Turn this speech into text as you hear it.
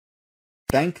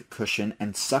Bank cushion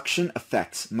and suction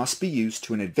effects must be used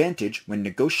to an advantage when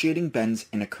negotiating bends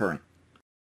in a current.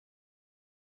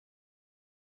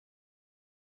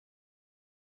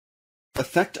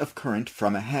 Effect of current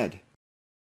from ahead.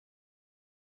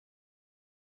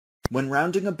 When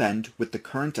rounding a bend with the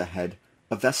current ahead,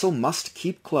 a vessel must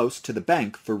keep close to the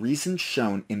bank for reasons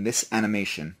shown in this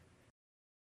animation.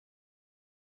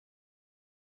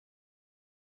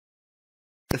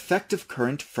 Effect of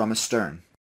current from astern.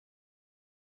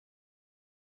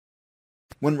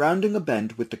 When rounding a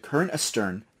bend with the current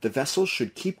astern, the vessel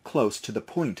should keep close to the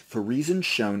point for reasons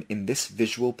shown in this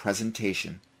visual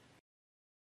presentation.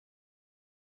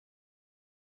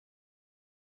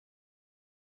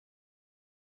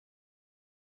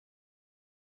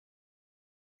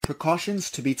 Precautions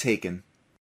to be taken.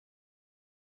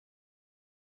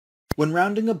 When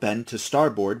rounding a bend to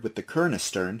starboard with the current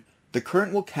astern, the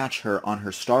current will catch her on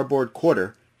her starboard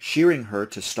quarter, shearing her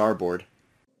to starboard.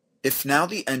 If now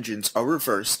the engines are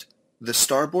reversed, the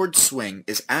starboard swing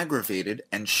is aggravated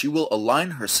and she will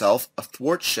align herself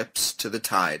athwartships to the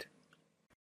tide.